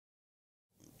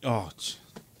Oh,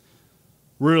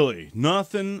 really?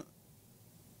 Nothing?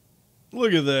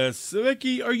 Look at this.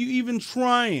 Vickie, are you even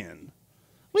trying?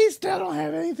 We still don't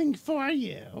have anything for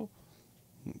you.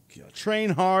 Train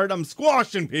hard. I'm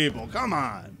squashing people. Come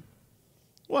on.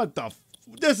 What the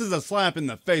this is a slap in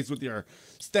the face with your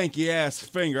stanky ass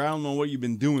finger. I don't know what you've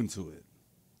been doing to it.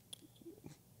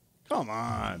 Come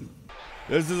on.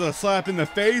 This is a slap in the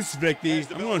face,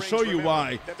 Vickie. I'm going to show you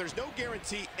why.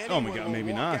 Oh my God,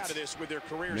 maybe not.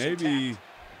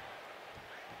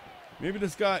 Maybe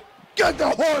this guy. Get the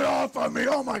hoy off of me!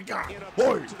 Oh my God!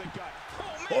 Hoy!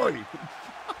 Hoy!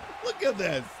 Look at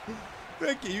this,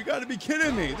 Vickie. You got to be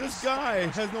kidding me! This guy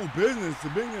has no business to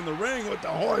being in the ring with the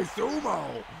hoy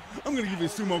sumo. I'm gonna give you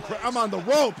sumo. I'm on the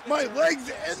rope. My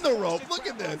legs in the rope. Look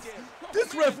at this.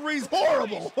 This referee's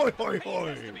horrible. Hoy hoy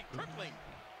hoy! Look at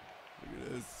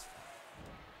this.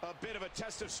 A bit of a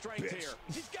test of strength here.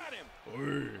 He's got him.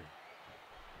 Hoy!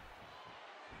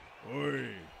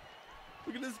 Hoy!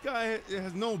 Look at this guy. It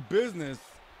has no business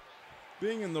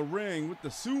being in the ring with the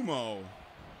sumo.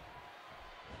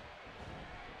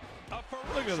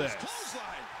 Look at this.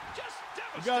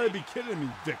 You gotta be kidding me,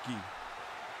 Vickie.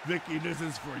 Vickie, this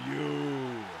is for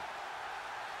you.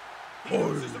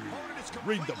 Hoy.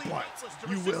 Read the butt.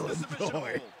 You will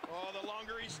enjoy.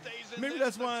 Maybe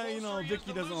that's why, you know,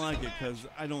 Vickie doesn't like it, because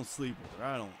I don't sleep with her.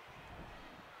 I don't.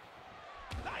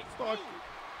 Fuck.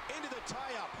 Into the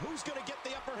tie-up. Who's going to get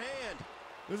the upper hand?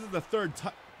 This is the third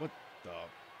tie. What the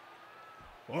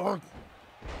fuck?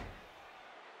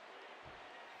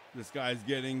 This guy's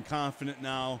getting confident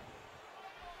now.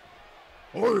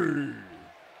 Hoy!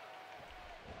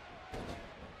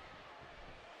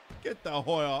 Get the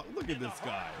hoy off. Look at this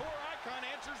guy.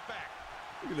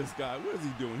 Look at this guy. What is he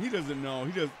doing? He doesn't know.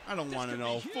 He does. I don't want to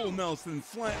know. Full Nelson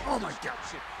slam. Oh my God.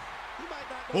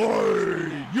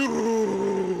 Hoy!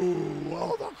 You!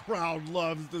 Oh, the crowd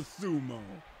loves the sumo.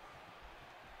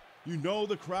 You know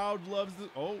the crowd loves the.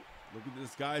 Oh, look at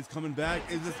this guy's coming back.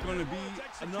 Is this going to be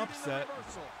an upset?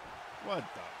 What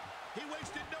the? He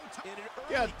wasted no time.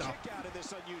 Get the.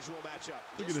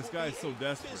 Look at this guy, so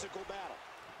desperate.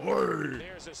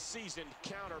 There's a seasoned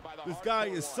counter by the this guy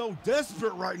is so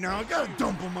desperate right now. I gotta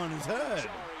dump him on his head.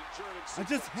 I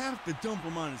just have to dump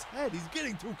him on his head. He's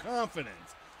getting too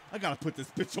confident. I gotta put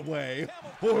this bitch away.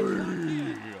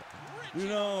 You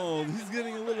know, he's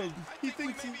getting a little. He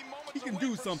thinks he can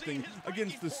do something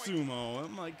against the sumo.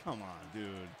 I'm like, come on,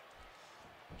 dude.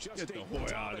 Get the hoy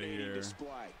out of here.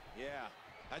 Yeah,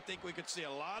 I think we could see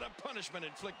a lot of punishment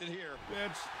inflicted here.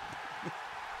 Bitch.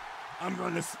 I'm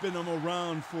going to spin him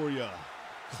around for you.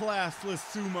 Classless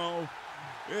sumo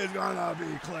is going to be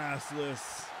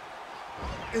classless.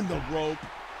 In the rope.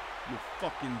 You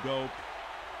fucking dope.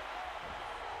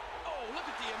 Oh, look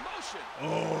at the emotion.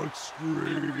 Oh,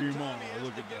 extreme. Oh,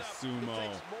 look at the sumo.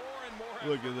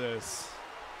 Look at this.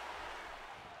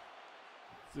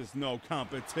 There's no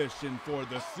competition for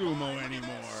the sumo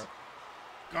anymore.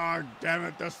 God damn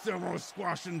it, the sumo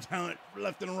squashing talent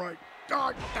left and right.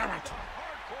 God damn it.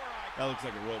 That looks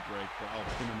like a rope break, but I'll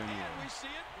pin him anyway. We see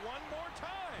it one more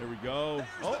time. Here we go. There's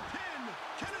oh, the pin.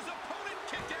 Can his opponent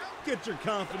kick out? Get your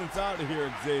confidence out of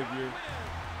here, Xavier.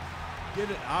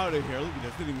 Get it out of here. Look at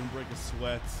this. Didn't even break a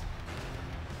sweat.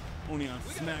 Only on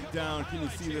SmackDown can you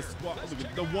see this squat. Look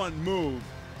at the one move.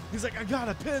 He's like, I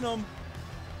gotta pin him.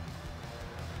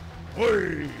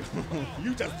 Hey,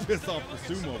 you just pissed off the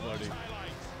sumo, buddy.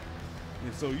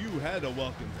 And so you had to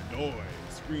welcome the noise.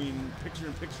 Screen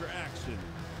picture-in-picture action.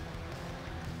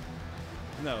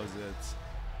 And that was it.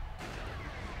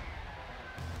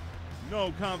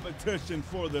 No competition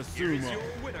for the sumo. Here is your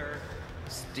winner,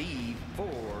 Steve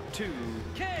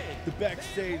 4-2K. The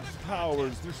backstage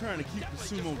powers, they're trying to keep the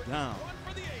sumo down.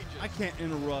 I can't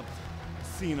interrupt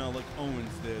Cena like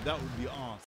Owens did. That would be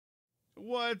awesome.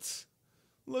 What?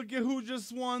 Look at who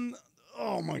just won.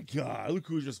 Oh my God, look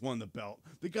who just won the belt.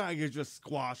 The guy who just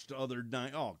squashed the other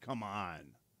night. Oh, come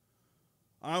on.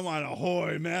 I want a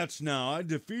hoy match now. I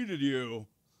defeated you.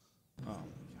 Oh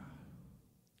my God.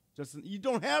 Justin, you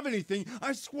don't have anything.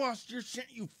 I squashed your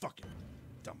shit, you fucking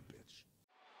dumb bitch.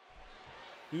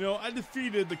 You know, I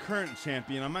defeated the current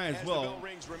champion. I might as well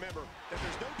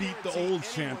beat the old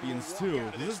champions too.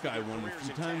 This guy won a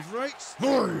few times, right?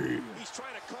 Hoy!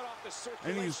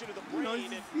 And he's, you know,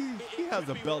 he has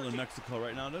a belt in Mexico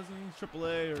right now, doesn't he?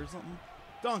 AAA or something.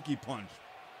 Donkey Punch.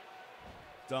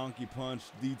 Donkey Punch,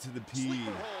 D to the P.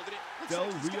 Del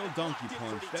Rio Donkey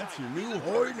Punch. That's your new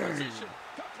hoy name.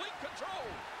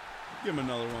 Give him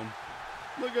another one.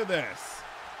 Look at this.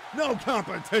 No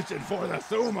competition for the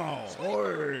sumo.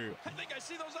 Hoy. I think I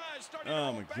see those eyes starting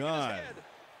oh my God.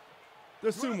 The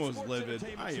sumo's livid.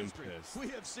 I am pissed. We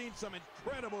have seen some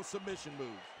incredible submission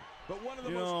moves. But one of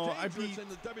the You most know, dangerous in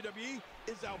the WWE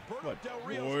is Alberto What, Del boy?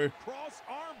 Rio's cross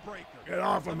arm breaker. Get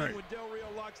off of me. When Del Rio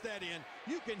locks that in,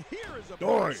 you can hear his Boy.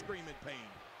 opponent scream in pain.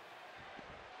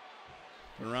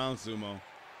 Turn around, Sumo.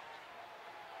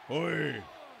 Oi.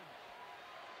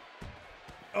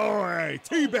 Oi,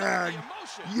 teabag.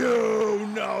 You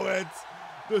know it.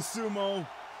 The Sumo.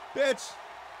 Bitch.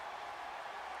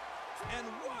 And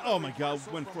Oh my God,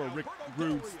 went for a Rick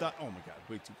Rude stop. Oh my God,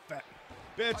 way too fat.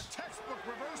 Bitch. A textbook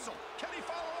reversal. Can he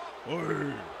follow up?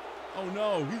 Oi. Oh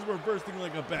no, he's reversing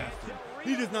like a bastard.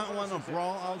 He does not want to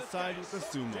brawl outside with the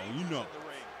Sumo, you know.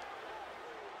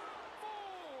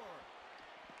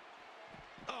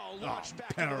 Oh, Oh, launched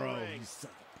back in the Pero, ring. you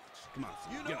son of a bitch. Come on,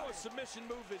 Sumo. You Get know up. a submission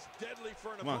move is deadly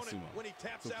for an Come on, opponent Sumo. when he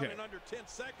taps It's out okay. in under 10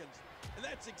 seconds. And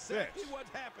that's exactly Bitch. what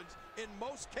happens in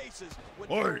most cases when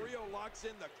Oi. Del Rio locks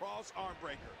in the cross arm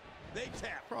breaker. They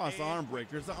tap. Cross and arm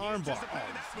breaker's the arm bar. Anticipated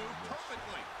Oh, that move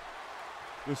perfectly.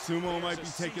 the Sumo might be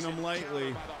There's a taking him seasoned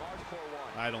lightly. counter by the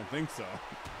hardcore one. I don't think so.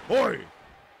 Hoi!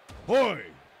 Hoi!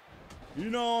 You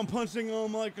know I'm punching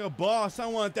him like a boss. I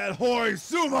want that Hoi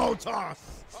Sumo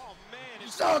toss! Oh, man.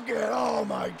 It's Suck it! Oh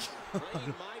my God! playing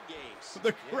mind games.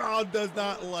 The crowd does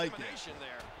not like it. Discrimination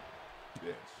there.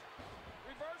 Bitch.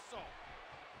 Reversal.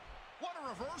 What a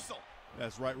reversal.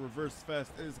 That's right, Reverse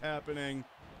Fest is happening.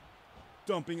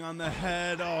 Dumping on the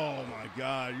head. Oh my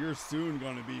God, you're soon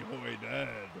gonna be Hoi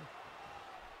dead.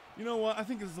 You know what? I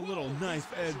think there's a little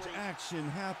knife edge action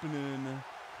happening.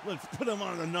 Let's put him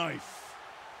on the knife.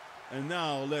 And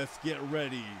now let's get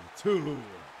ready to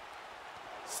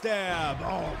stab.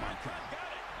 Oh my God.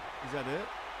 Is that it?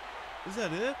 Is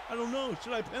that it? I don't know.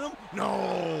 Should I pin him?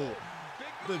 No.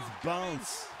 Let's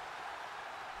bounce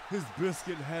his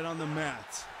biscuit head on the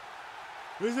mat.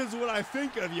 This is what I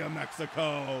think of you,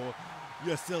 Mexico.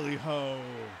 You silly hoe.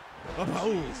 Look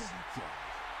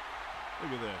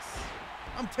at this.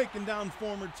 I'm taking down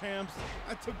former champs.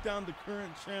 I took down the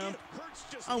current champ.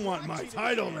 I want my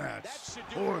title match.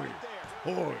 Hoi.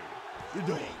 Hoi. You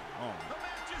do it. Oh.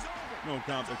 No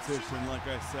competition, like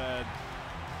I said.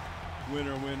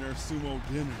 Winner, winner, sumo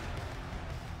dinner.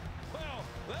 Well,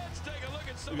 let's take a look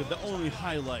at some Look at the only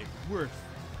highlight worth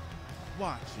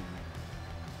watching.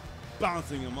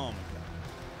 Bouncing him, oh my God.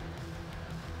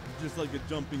 Just like a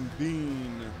jumping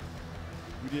bean.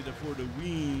 We did it for the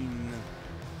ween.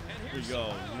 There you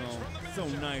go, you know, so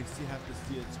nice you have to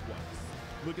see it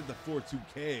twice. Look at the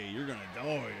 4-2K, you're gonna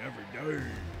die every day.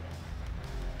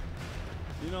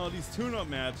 You know, these tune-up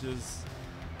matches,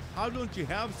 how don't you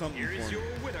have something Here is for your me?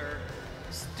 winner,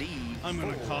 Steve. I'm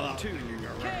gonna call out Vickie 4-2.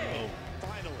 Guerrero.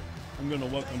 Finally, I'm gonna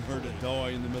welcome her to die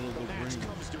in the middle of the match ring.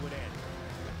 comes to an end.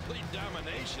 Complete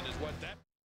domination is what that.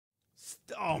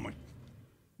 Oh my,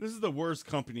 this is the worst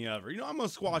company ever. You know, I'm gonna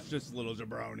squash this little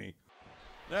jabroni.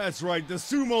 That's right, the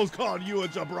sumo's called you a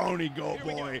jabroni, go Here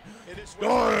we go. boy. It is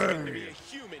going to be Hey. a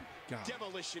human God.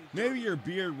 demolition. Maybe your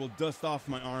beard will dust off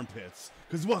my armpits.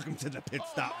 Cause welcome to the pit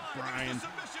stop, Brian.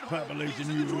 Congratulations,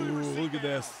 you. Look at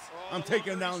this. I'm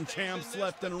taking down champs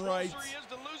left and right.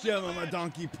 Give him a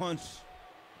donkey punch.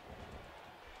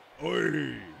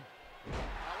 Oi.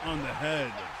 On the head.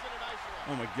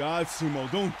 Oh my God, Sumo,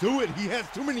 don't do it. He has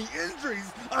too many injuries.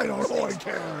 I don't really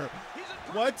care.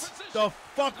 What the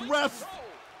fuck, ref?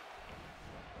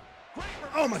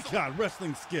 Oh my God,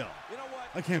 wrestling skill. You know what?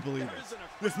 I can't believe this.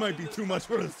 This might be too much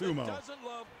for the Sumo.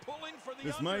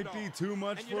 This might be too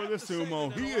much for the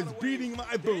Sumo. He is beating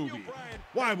my booby.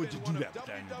 Why would you do that with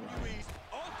Daniel Bryan?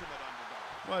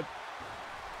 What?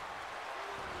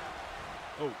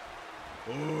 Oh.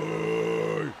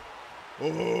 Oi! Oi!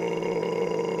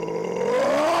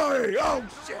 Oh,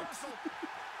 shit!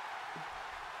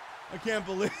 I can't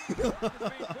believe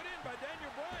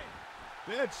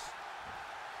Bitch!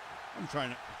 I'm trying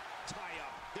to... Tie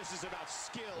up. This is about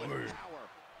skill and Oi. power.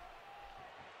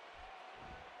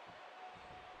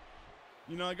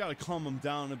 You know, I gotta calm him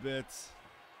down a bit.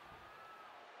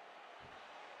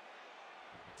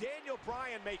 Daniel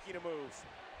Bryan making a move.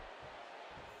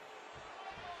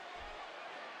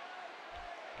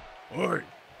 Oi!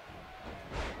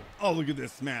 Oh, look at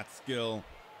this mat skill.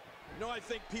 You know, I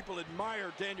think people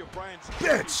admire Daniel Bryan's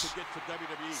Bitch! to get to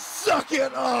WWE. Suck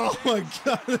it! Oh my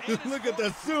God! Look at the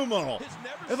Sumo!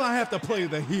 If I have to play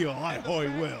the heel, I Hoi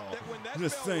will.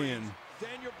 Just saying.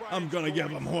 I'm gonna give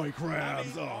him Hoi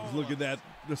crabs. Oh, look at that.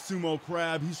 The Sumo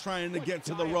crab. He's trying to get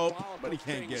to the rope, but he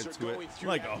can't get to it.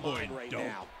 Like a Hoi don't.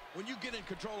 When you get in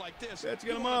control like this, Let's you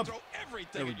get him wanna up. throw everything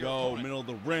There we at your go. opponent. Middle of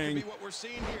the That could ring. be what we're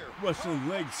seeing here. Russian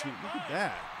leg sweep. Look at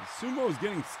that. The Sumo's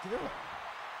getting skill.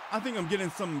 I think I'm getting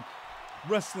some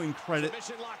wrestling credit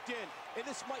Locked in, and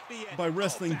this might be it. by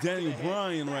wrestling Daniel head,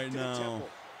 Bryan back right to the now. temple.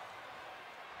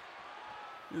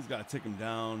 You just gotta take him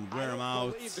down, wear him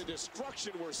out. Believe the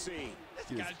destruction we're seeing.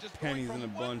 Get his pennies in a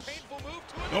bunch.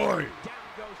 Oi!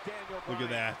 Look at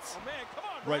that. Oh, man, come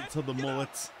on, Right to the Get up.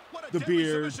 mullet. What a The deadly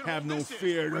beard, submission have hold no this is.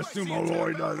 fear. The We might see sumo a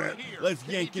lord tap out does right it. here. Let's Can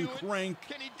he yank and do it? crank.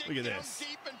 Can he dig Look at down this. deep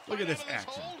and Look at fight this out of this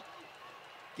action. hold?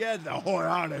 Get the whore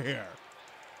out of here.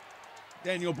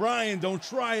 Daniel Bryan, don't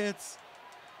try it.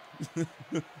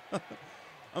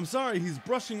 I'm sorry, he's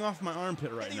brushing off my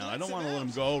armpit right now. I don't want to let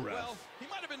him go, ref. Well, he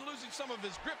might have been losing some of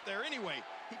his grip there anyway.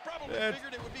 He probably That's-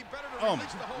 figured it would be better to Oh,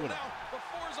 release the hold whatever. now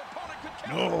before his opponent could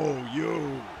counter. No,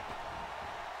 you.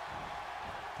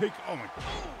 Pick. Oh my.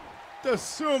 The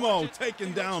sumo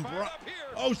taking down Bryan.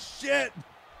 Oh shit.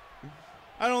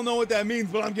 I don't know what that means,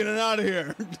 but I'm getting out of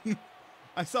here.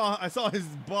 I saw his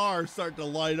bar start to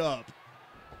light up.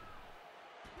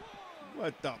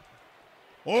 What the?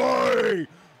 Oi!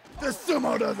 The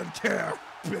sumo doesn't care,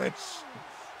 bitch.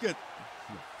 Get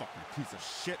you fucking piece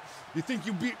of shit. You think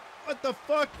you beat? What the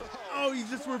fuck? Oh, he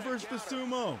just reversed the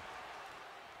sumo.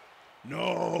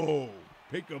 No,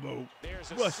 peekaboo.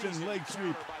 Russian leg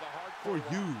sweep for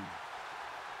you.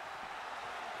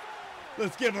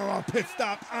 Let's give her a pit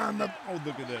stop on the. Oh,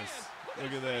 look at this.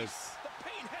 Look at this. The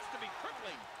pain has to be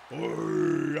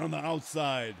crippling. Oi, on the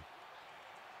outside.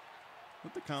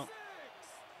 What the count?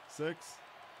 6?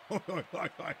 The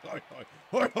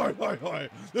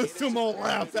sumo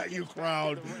laughs at you,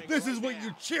 crowd. This is what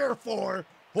you cheer for.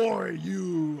 Hoi,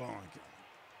 you. Oh, my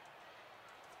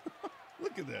God.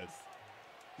 Look at this.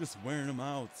 Just wearing them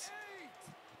out.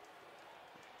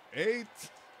 8.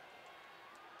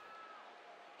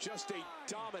 Just a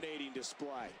dominating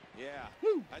display. Yeah,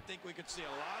 Woo. I think we could see a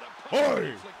lot of Oi.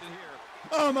 punishment inflicted here.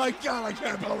 Oh my God, I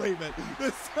can't believe it.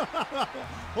 This,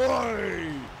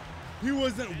 Oi. He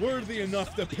wasn't worthy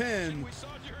enough to pin.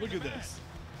 Look at this.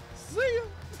 See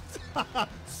ya.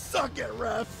 Suck it,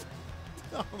 ref.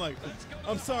 Oh my.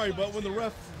 I'm sorry, but when the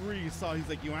referee saw, he's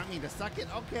like, "You want me to suck it?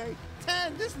 Okay.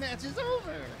 10. This match is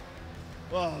over."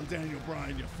 Oh, Daniel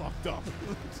Bryan, you fucked up.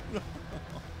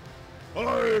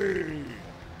 Oi.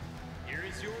 Here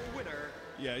is your winner.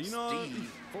 Yeah, you know,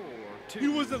 Steve 4-2. he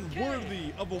wasn't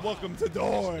worthy of a welcome to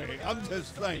Doi. I'm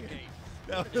just saying.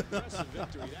 Impressive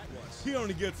victory that was. He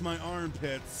only gets my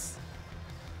armpits.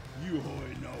 You hoy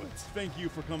know it. Thank you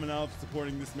for coming out,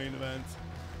 supporting this main event.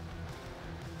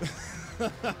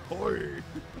 Hoy.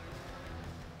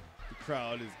 The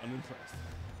crowd is unimpressed.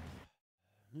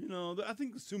 You know, I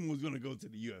think Sumo was going to go to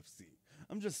the UFC.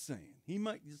 I'm just saying. He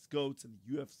might just go to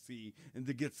the UFC and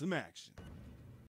to get some action.